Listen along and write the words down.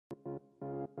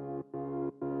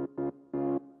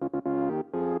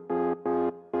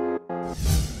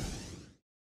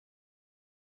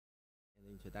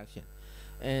introduction.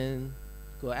 And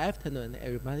good afternoon,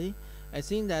 everybody. I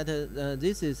think that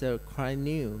this is quite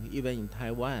new, even in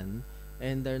Taiwan.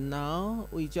 And now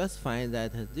we just find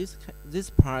that this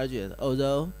project,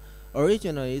 although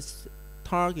originally its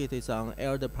target is on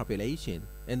elder population,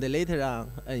 and later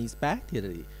on,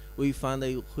 unexpectedly, we found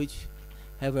which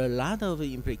have a lot of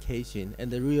implication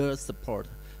and the real support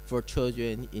for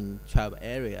children in tribal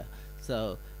area.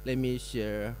 So let me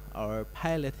share our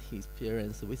pilot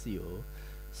experience with you.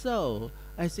 So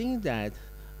I think that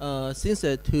since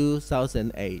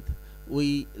 2008,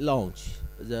 we launched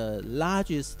the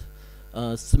largest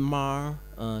smart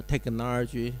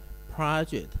technology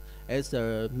project as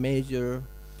a major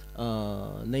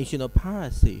national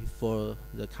policy for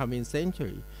the coming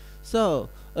century. So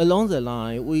along the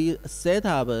line, we set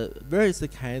up various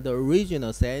kind of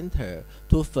regional center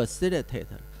to facilitate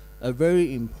a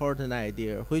very important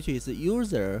idea, which is the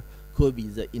user could be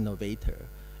the innovator.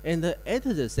 And at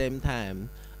the same time,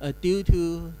 due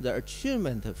to the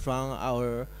achievement from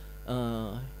our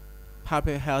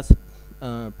public health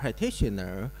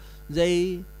practitioner,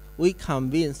 we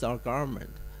convinced our government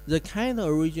the kind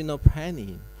of regional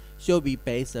planning should be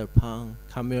based upon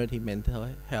community mental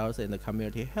health and the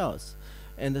community health.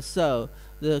 And so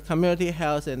the community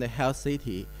health and the health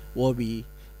city will be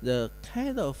the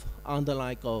kind of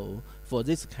underlying goal for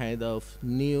this kind of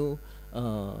new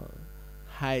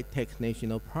high-tech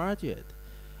national project.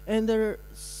 And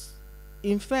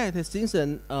in fact, since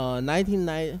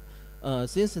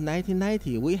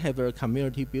 1990, we have a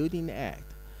Community Building Act.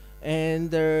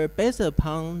 And based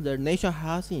upon the national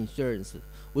health insurance,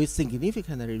 we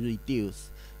significantly reduce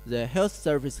the health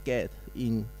service gap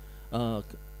in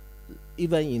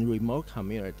even in remote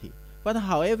community. But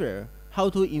however, how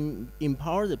to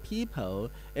empower the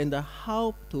people and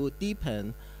how to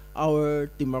deepen our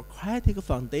democratic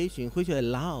foundation, which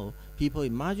allow people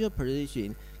in marginal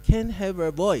position can have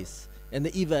a voice and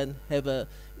even have a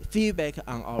feedback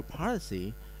on our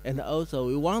policy. And also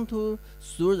we want to,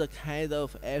 through the kind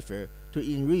of effort, to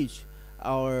enrich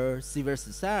our civil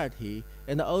society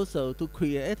and also to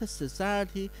create a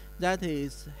society that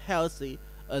is healthy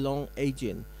along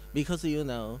aging. Because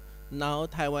now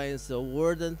Taiwan is the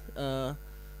world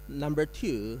number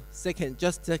 2,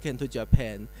 just second to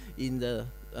Japan in the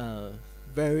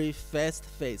very fast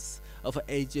phase of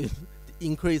aging,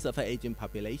 increase of aging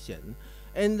population.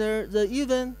 And the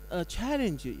even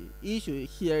challenge issue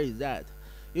here is that,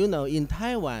 in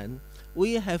Taiwan,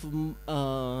 we have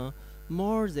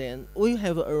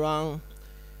around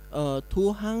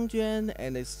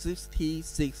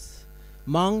 266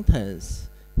 mountains,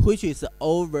 which is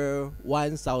over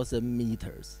 1,000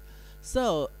 meters.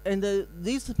 So, and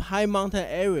this high mountain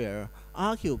area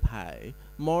occupy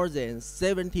more than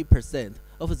 70%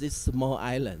 of this small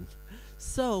island.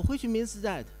 So, which means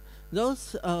that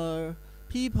those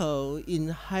people in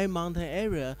high mountain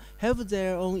area have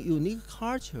their own unique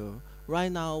culture.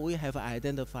 Right now, we have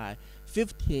identified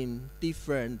 15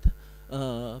 different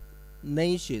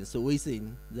nations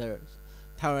within the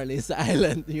Taiwanese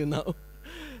island,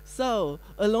 So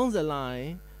along the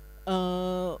line,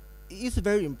 it's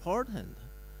very important.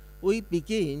 We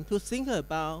begin to think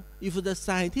about if the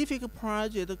scientific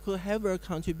project could have a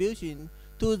contribution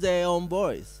to their own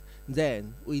voice,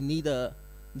 then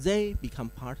they become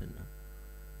partner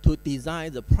to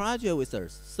design the project with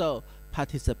us. So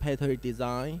participatory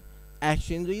design,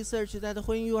 action research, that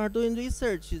when you are doing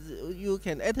research, you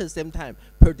can at the same time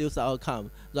produce outcome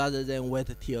rather than wait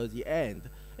till the end.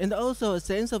 And also a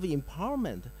sense of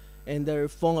empowerment and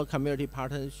form a community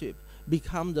partnership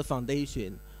become the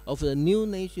foundation of the new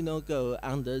national goal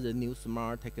under the new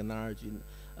smart technology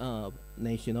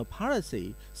national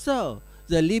policy. So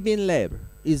the Living Lab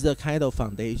is a kind of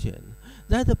foundation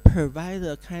that provides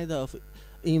a kind of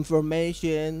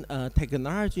information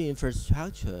technology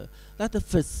infrastructure that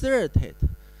facilitate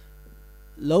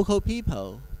local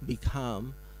people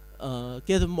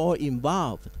get more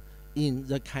involved in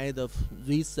the kind of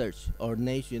research or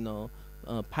national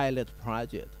pilot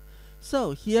project.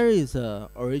 So here is an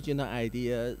original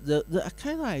idea. The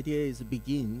kind of idea is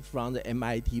begin from the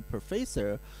MIT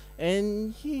professor,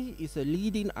 and he is a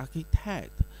leading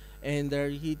architect, and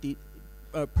he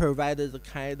provided the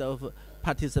kind of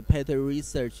participatory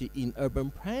research in urban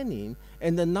planning.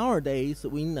 And nowadays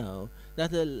we know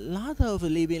that a lot of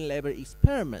living lab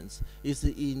experiments is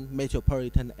in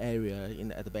metropolitan area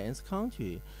in advanced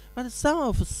country. But some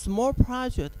of small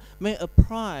projects may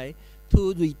apply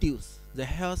to reduce the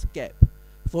health gap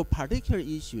for particular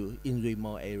issue in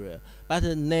remote area, but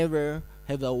never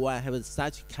have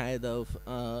such kind of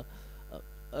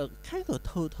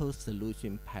total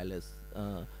solution pilot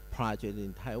project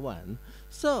in Taiwan.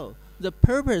 So the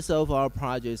purpose of our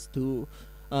project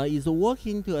is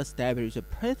working to establish a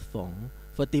platform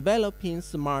for developing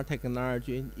smart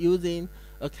technology using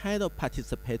a kind of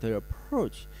participatory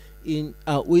approach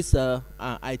with a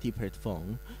IT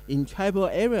platform in tribal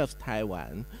areas of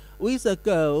Taiwan, with the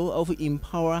goal of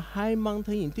empower high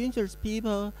mountain indigenous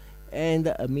people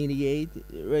and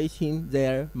ameliorating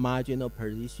their marginal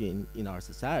position in our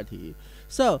society.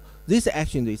 So this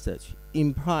action research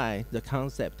implies the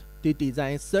concept to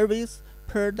design service,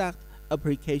 product,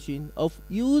 application of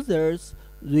users'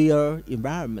 real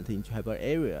environment in tribal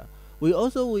area. We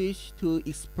also wish to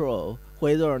explore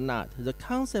whether or not the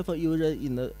concept of user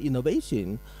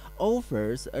innovation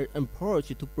offers an approach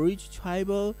to bridge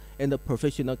tribal and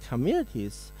professional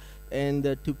communities and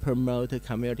to promote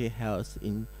community health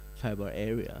in tribal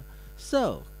area.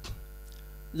 So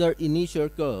the initial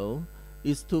goal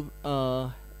is to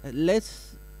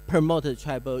let's promote the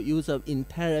tribal use of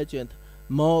intelligent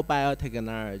mobile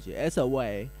technology as a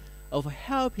way of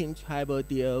helping tribal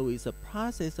deal with the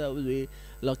process of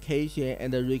relocation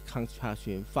and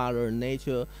reconstruction, follow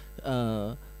nature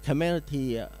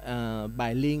community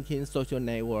by linking social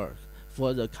network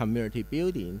for the community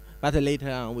building. But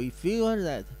later on, we feel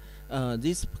that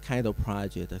this kind of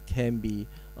project can be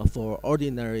for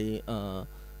ordinary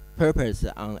purpose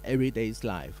on everyday's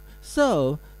life.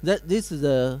 So this is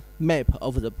the map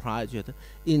of the project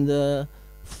in the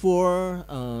four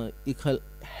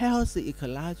health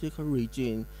ecological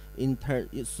region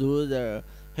through the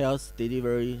health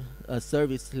delivery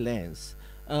service lanes.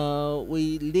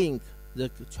 We link the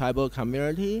tribal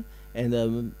community and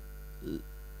the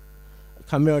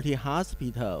community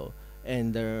hospital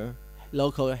and the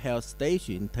local health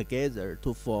station together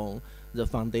to form the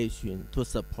foundation to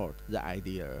support the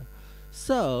idea.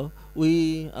 So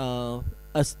we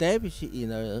established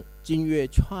in a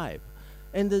Jinyue tribe,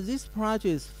 and this project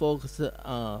is focused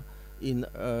in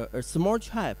a small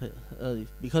tribe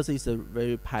because it's a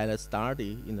very pilot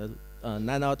study in the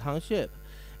Nanao Township.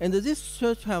 And this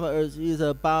tribe is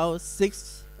about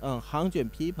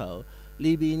 600 people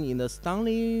living in a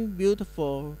stunning,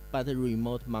 beautiful, but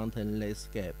remote mountain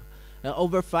landscape.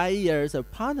 Over 5 years, a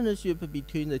partnership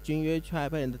between the Jinyue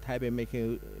tribe and the Taipei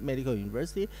Medical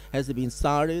University has been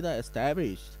solid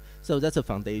established. So that's a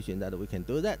foundation that we can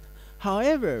do that.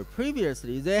 However,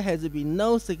 previously, there has been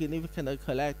no significant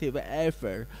collective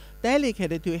effort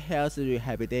dedicated to health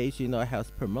rehabilitation or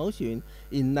health promotion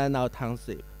in Nanao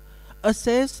Township.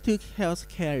 Access to health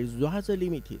care is rather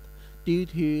limited due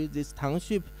to this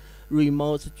township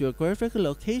remote geographic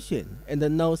location, and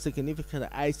no significant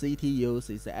ICT use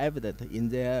is evident in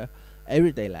their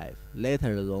everyday life, let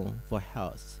alone for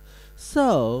health.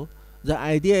 So the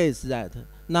idea is that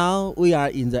now we are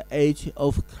in the age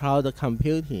of cloud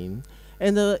computing,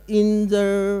 and in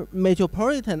the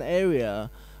metropolitan area,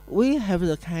 we have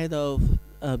the kind of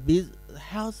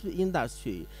health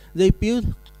industry. They built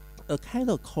a kind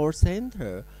of call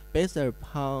center based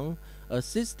upon a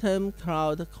system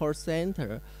cloud call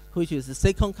center, which is the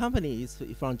second company is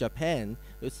from Japan.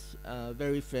 It's a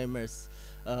very famous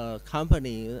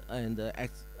company and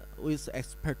with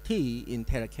expertise in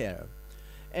telecare.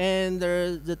 And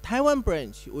the Taiwan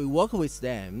branch, we work with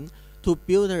them to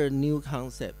build a new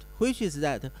concept, which is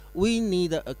that we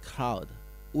need a cloud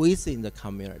within the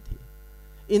community.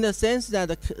 In the sense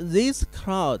that this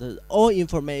cloud, all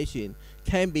information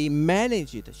can be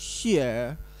managed,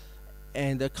 shared,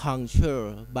 and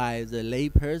controlled by the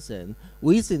layperson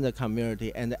within the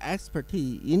community and the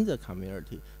expertise in the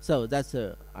community. So that's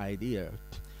the idea.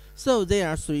 So there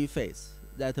are three phases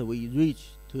that we reach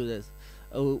to this.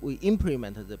 We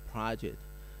implement the project.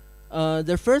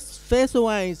 The first phase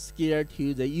one is geared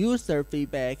to the user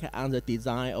feedback on the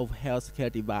design of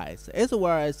healthcare device, as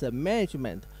well as the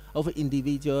management of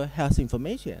individual health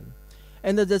information.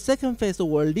 And the second phase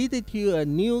will lead to a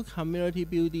new community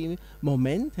building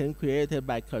momentum created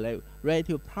by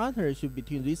collaborative partnership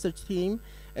between research team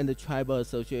and the tribal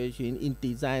association in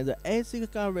design the ethical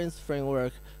governance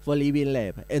framework for living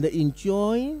lab and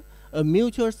enjoying a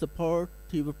mutual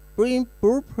supportive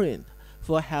blueprint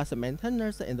for health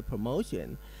maintenance and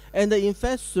promotion. And in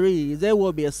phase 3, there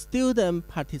will be a student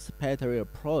participatory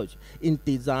approach in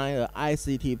design an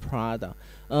ICT product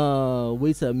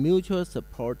with a mutual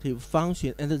supportive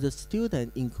function, and the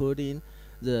student, including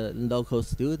the local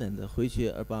student, which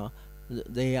is about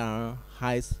they are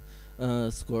high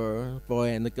school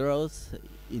boys and girls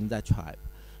in that tribe.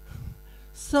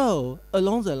 So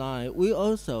along the line, we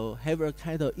also have a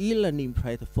kind of e-learning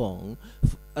platform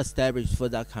established for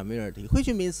that community, which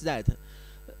means that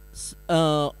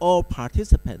all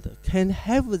participants can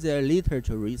have their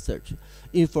literature research,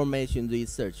 information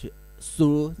research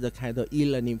through the kind of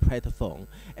e-learning platform.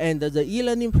 And the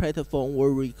e-learning platform will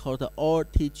record all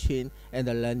teaching and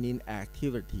learning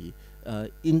activity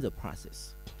in the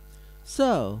process.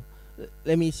 So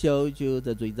let me show you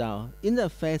the result. In the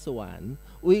phase 1,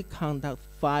 we conduct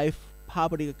 5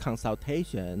 public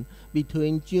consultations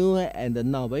between June and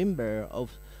November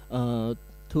of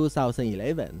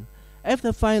 2011.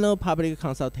 After final public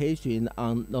consultation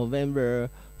on November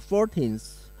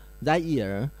 14th that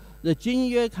year, the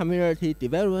Junior Community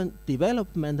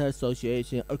Development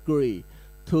Association agreed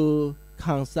to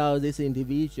consult this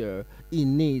individual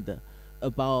in need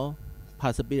about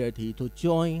possibility to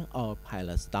join our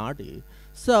pilot study.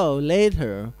 So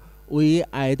later, we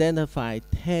identified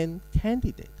 10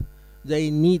 candidates. They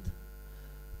need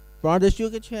blood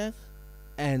sugar check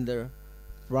and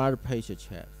blood pressure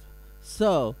check.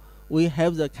 So we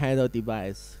have the kind of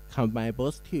device combine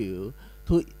both two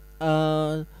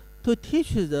to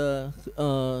teach the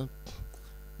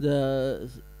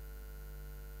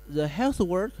health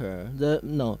worker,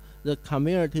 the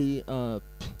community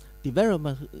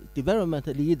development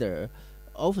leader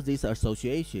of this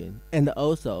association, and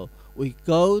also we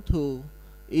go to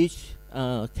each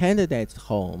candidate's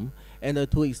home and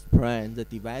to explain the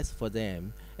device for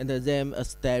them, and then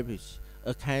establish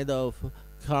a kind of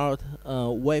cloud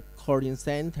web calling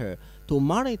center to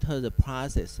monitor the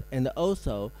process, and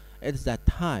also at that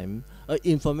time, health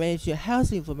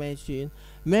information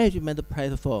management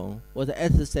platform was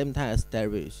at the same time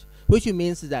established, which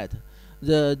means that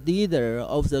the leader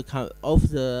of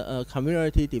the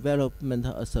community development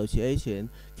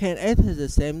association can at the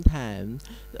same time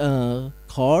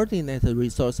coordinate the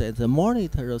resources and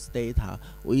monitor those data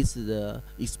with the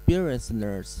experienced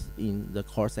nurse in the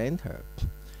call center.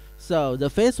 So the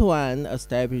phase 1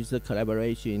 established the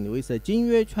collaboration with the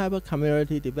Jingye Tribal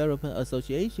Community Development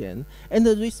Association and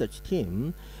the research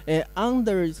team, and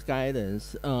under its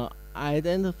guidance,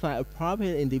 identify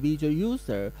appropriate individual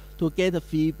user to get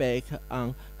feedback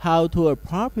on how to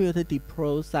appropriately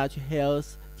deploy such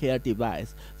health care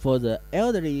device for the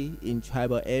elderly in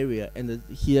tribal area. And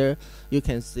here you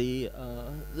can see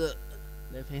the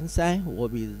left-hand side will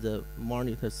be the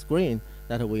monitor screen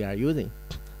that we are using,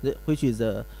 which is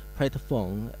a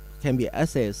platform can be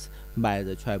accessed by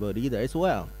the tribal leader as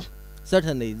well.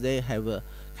 Certainly, they have a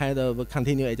kind of a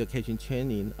continuing education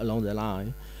training along the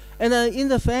line. And in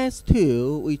the phase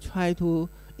 2, we try to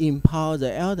empower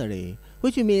the elderly,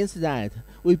 which means that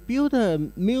we build a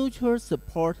mutual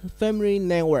support family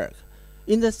network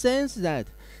in the sense that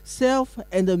self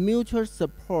and mutual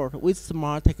support with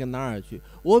smart technology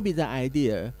will be the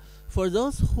idea for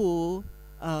those who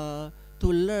to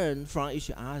learn from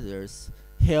each other's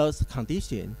health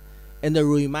condition and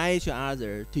remind each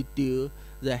other to do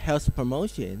the health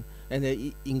promotion,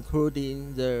 and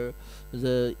including the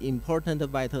important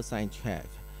vital sign check.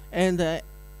 And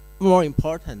more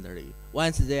importantly,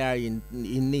 once they are in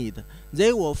need,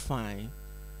 they will find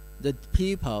the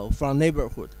people from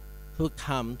neighborhood who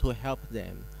come to help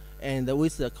them, and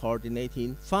with the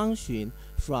coordinating function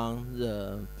from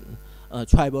the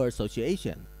tribal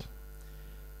association.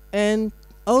 And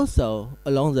also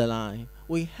along the line,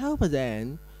 we help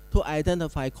them to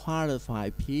identify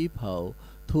qualified people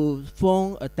to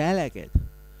form a delegate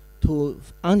to,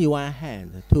 on the one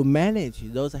hand, to manage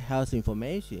those health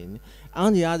information,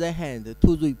 on the other hand,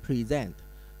 to represent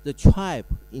the tribe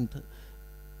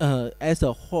as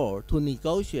a whole, to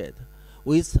negotiate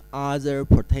with other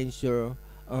potential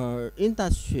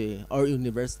industry or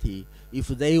university if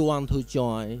they want to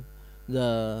join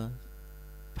the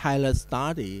pilot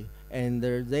study, and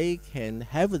they can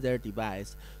have their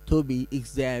device to be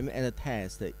examined and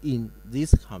tested in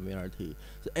this community.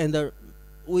 And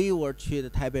we will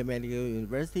treat Taipei Medical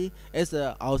University as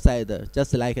an outsider,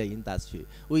 just like an industry.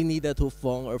 We needed to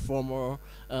form a formal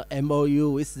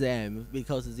MOU with them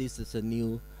because this is a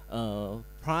new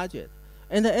project.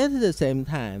 And at the same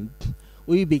time,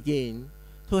 we begin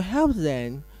to help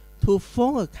them to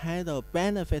form a kind of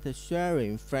benefit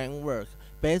sharing framework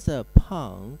based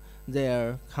upon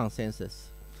their consensus.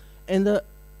 And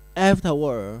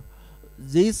afterward,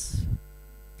 this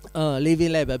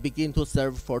living lab begin to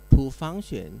serve for two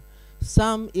functions.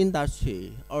 Some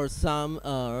industry or some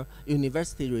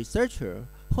university researcher,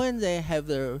 when they have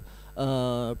their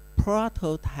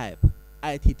prototype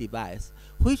IT device,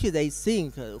 which they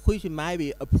think which might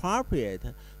be appropriate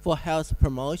for health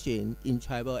promotion in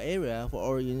tribal area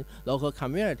or in local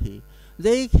community.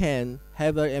 They can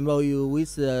have an MOU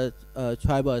with the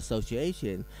tribal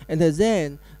association, and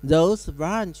then those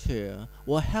volunteers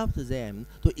will help them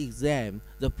to examine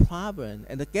the problem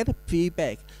and get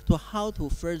feedback to how to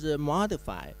further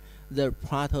modify the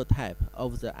prototype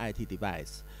of the IT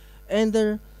device.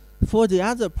 And for the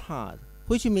other part,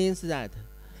 which means that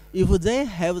if they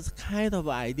have this kind of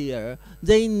idea,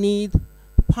 they need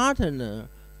partner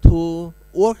to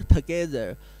work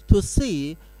together to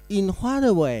see in what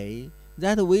way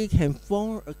that we can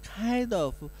form a kind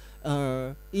of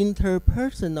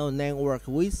interpersonal network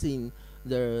within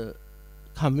the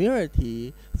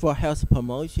community for health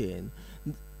promotion.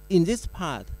 In this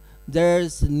part,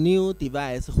 there's new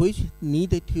device which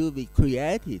needed to be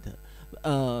created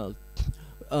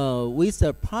with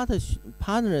a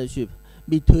partnership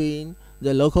between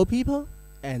the local people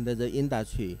and the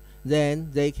industry. Then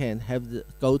they can have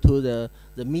go to the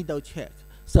middle check.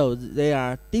 So there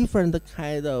are different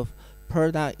kind of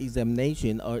product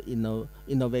examination or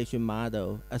innovation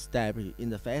model established in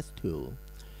the phase 2.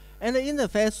 And in the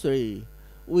phase 3,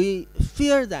 we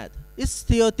fear that it's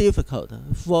still difficult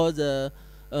for the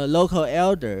local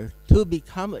elder to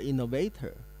become an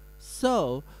innovator.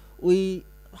 So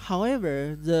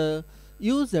however, the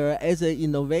user as an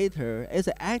innovator, as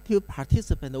an active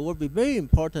participant will be very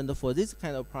important for this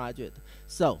kind of project.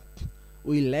 So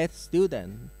we let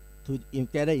students to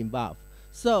get involved.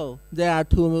 So there are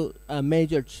two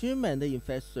major achievements in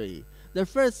phase 3. The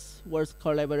first was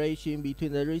collaboration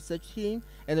between the research team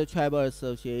and the tribal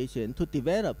association to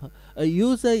develop a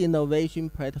user innovation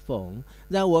platform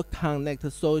that will connect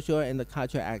social and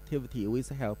cultural activity with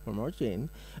health promotion.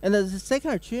 And the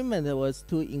second achievement was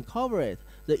to incorporate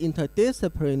the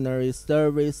interdisciplinary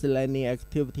service learning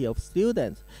activity of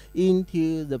students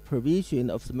into the provision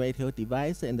of the medical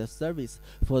device and the service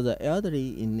for the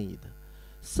elderly in need.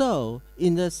 So,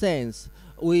 in the sense,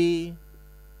 we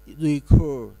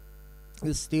recruit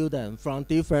students from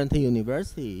different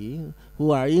universities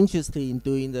who are interested in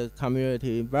doing the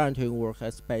community volunteering work,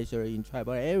 especially in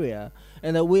tribal area.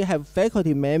 And we have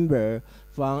faculty members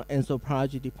from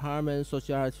anthropology department,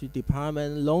 sociology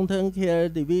department, long-term care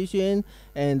division,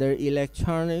 and the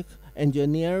electronic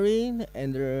engineering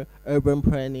and the urban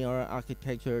planning or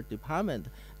architecture department.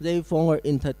 They form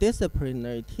an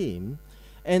interdisciplinary team.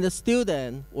 And the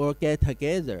students will get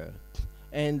together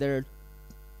and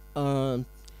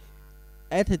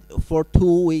for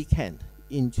 2 weekends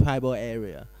in tribal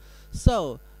area.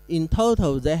 So in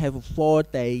total, they have 4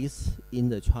 days in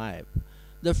the tribe.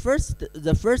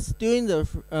 During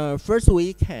the first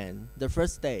weekend, the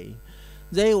first day,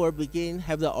 they will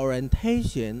have the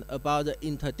orientation about the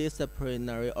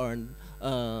interdisciplinary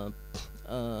or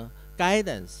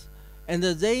guidance, and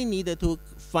they needed to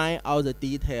find out the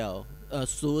detail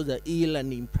through the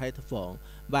e-learning platform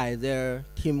by their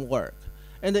teamwork.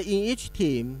 And in each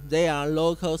team, there are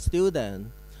local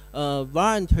students,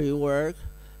 voluntary work,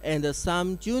 and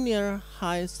some junior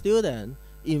high students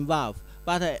involved.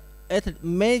 But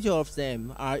major of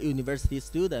them are university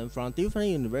students from different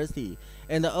universities.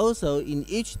 And also in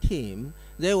each team,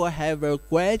 they will have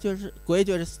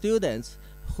graduate students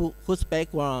whose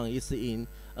background is in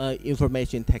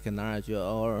information technology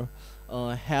or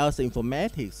health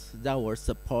informatics that will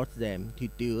support them to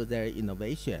do their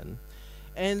innovation.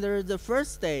 And the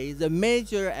first day, the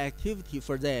major activity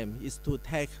for them is to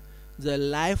take the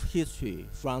life history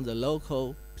from the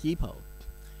local people.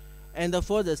 And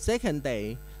for the second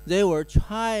day, they will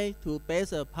try to,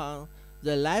 based upon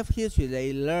the life history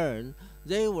they learn,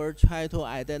 they will try to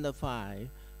identify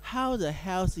how the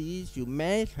health issue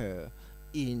matter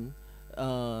in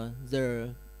their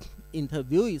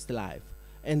interviewee's life.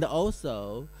 And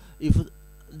also, if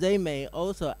they may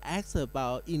also ask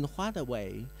about in what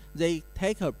way they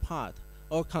take a part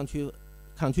or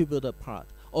contribute a part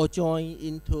or join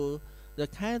into the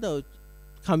kind of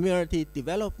community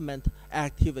development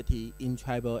activity in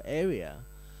tribal area.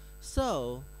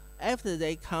 So after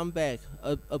they come back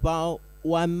about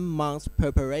 1 month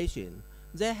preparation,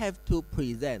 they have to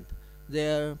present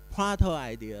their proto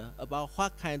idea about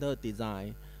what kind of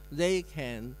design they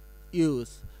can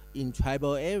use in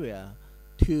tribal area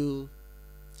to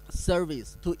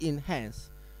enhance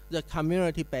the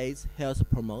community-based health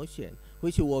promotion,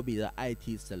 which will be the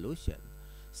IT solution.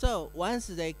 So once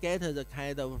they get the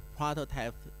kind of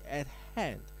prototype at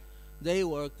hand, they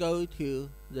will go to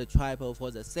the tribal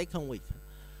for the second week.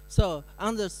 So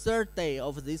on the third day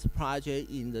of this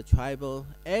project in the tribal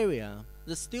area,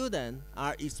 the students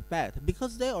are expected,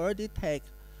 because they already take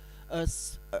a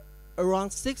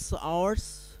around 6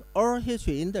 hours oral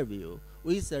history interview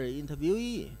with the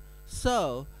interviewee.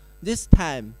 So this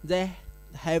time they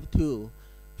have to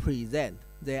present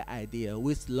their idea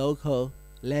with local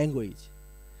language.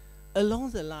 Along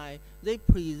the line, they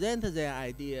present their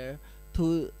idea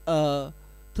to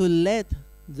let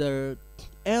the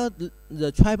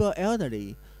tribal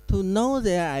elderly to know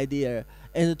their idea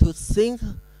and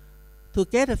to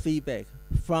get a feedback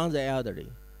from the elderly.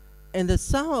 And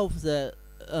some of the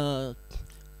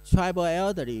tribal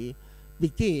elderly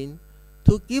begin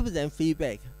to give them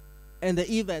feedback and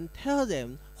even tell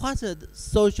them what's the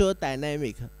social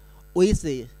dynamic we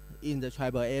see in the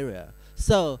tribal area.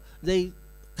 So they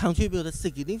contribute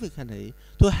significantly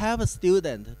to help a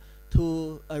student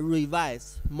to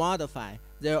revise, modify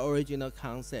their original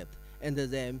concept, and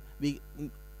then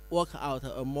work out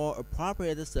a more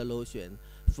appropriate solution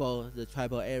for the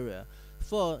tribal area.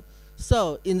 So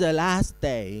in the last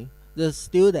day, the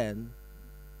student,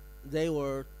 they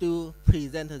will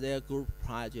present their group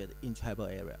project in tribal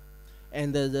area,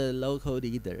 and the local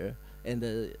leader and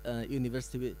the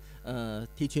university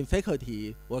teaching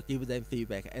faculty will give them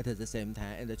feedback at the same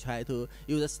time and try to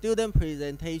use a student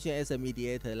presentation as a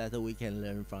mediator that we can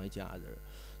learn from each other.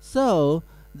 So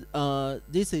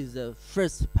this is the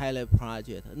first pilot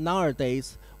project.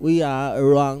 Nowadays, we are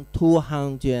around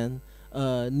 200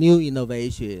 new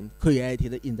innovation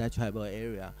created in that tribal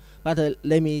area. But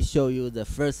let me show you the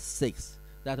first 6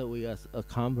 that we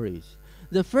accomplished.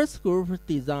 The first group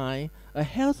designed a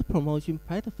health promotion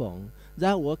platform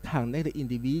that will connect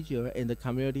individual and the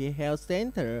community health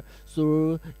center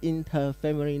through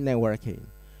inter-family networking.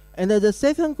 And the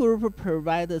second group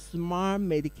provides a smart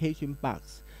medication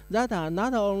box that are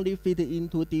not only fit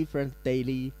into different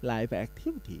daily life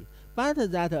activity,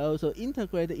 but that also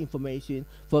integrate information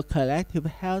for collective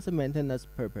health maintenance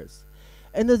purpose.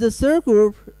 And the third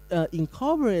group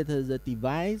incorporated the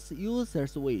device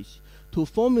users wish to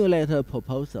formulate a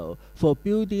proposal for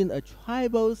building a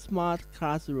tribal smart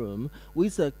classroom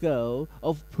with a goal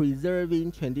of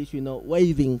preserving traditional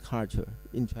waving culture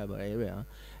in tribal area.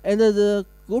 And the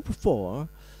group 4,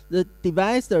 the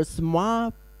devised a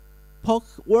smart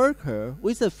poke worker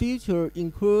with a feature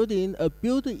including a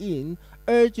built-in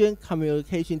urgent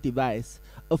communication device,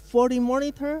 a 40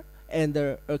 monitor, and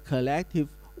a collective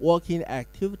working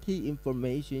activity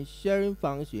information sharing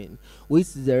function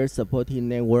with their supporting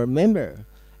network member.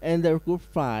 And the group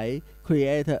 5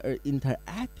 created an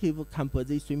interactive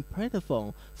composition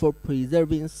platform for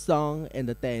preserving song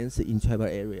and dance in tribal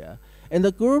area. And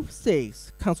the group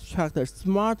 6 constructed a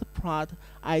smart plot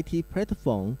IT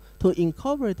platform to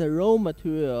incorporate the raw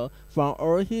material from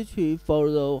oral history,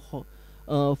 photos,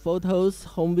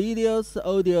 home videos,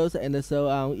 audios, and so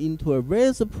on into a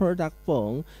various product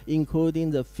form,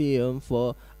 including the film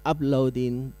for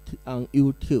uploading on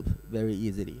YouTube very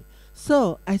easily.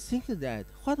 So I think that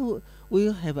what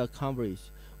we have accomplished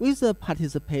with the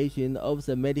participation of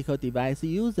the medical device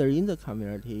user in the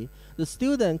community, the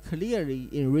student clearly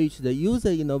enriched the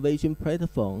user innovation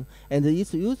platform and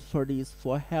its usefulness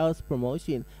for health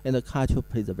promotion and cultural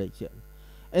preservation.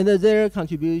 And their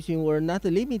contribution were not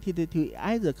limited to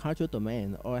either cultural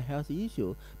domain or health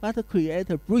issue, but to create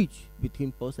a bridge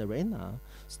between both arenas.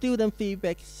 Student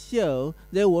feedback showed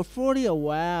they were fully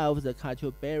aware of the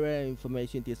cultural barrier and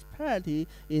information disparity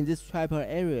in this tribal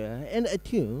area and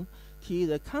attuned to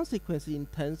the consequences in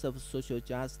terms of social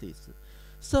justice.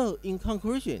 So, in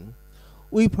conclusion,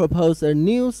 we propose a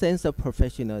new sense of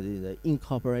professionalism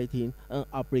incorporating an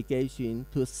obligation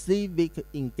to civic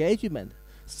engagement,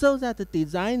 so that the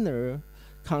designer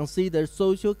considers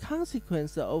social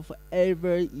consequences of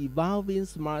ever-evolving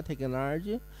smart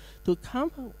technology to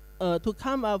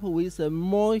come up with a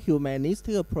more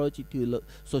humanistic approach to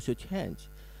social change.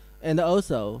 And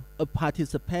also, a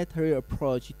participatory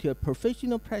approach to a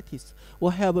professional practice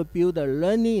will help build a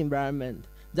learning environment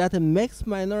that makes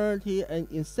minority an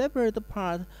inseparable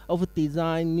part of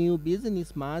design new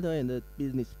business model and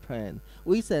business plan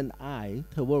with an eye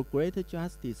toward greater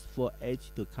justice for age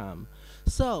to come.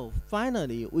 So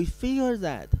finally, we feel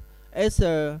that as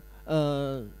a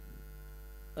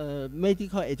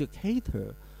medical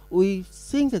educator, we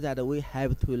think that we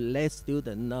have to let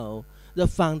students know the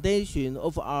foundation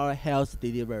of our health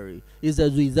delivery is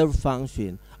the reserve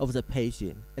function of the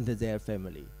patient and their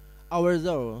family. Our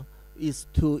role is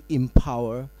to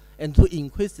empower and to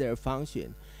increase their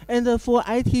function. And for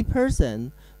IT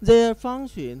person, their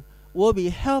function will be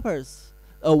help us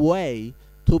a way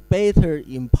to better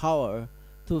empower,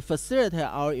 to facilitate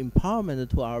our empowerment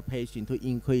to our patient, to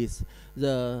increase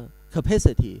the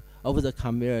capacity of the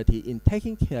community in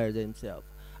taking care of themselves.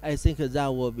 I think that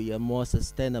will be a more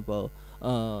sustainable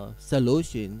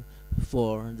solution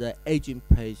for the aging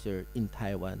pressure in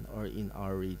Taiwan or in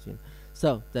our region.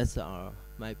 So that's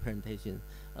my presentation.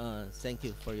 Thank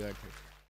you for your attention.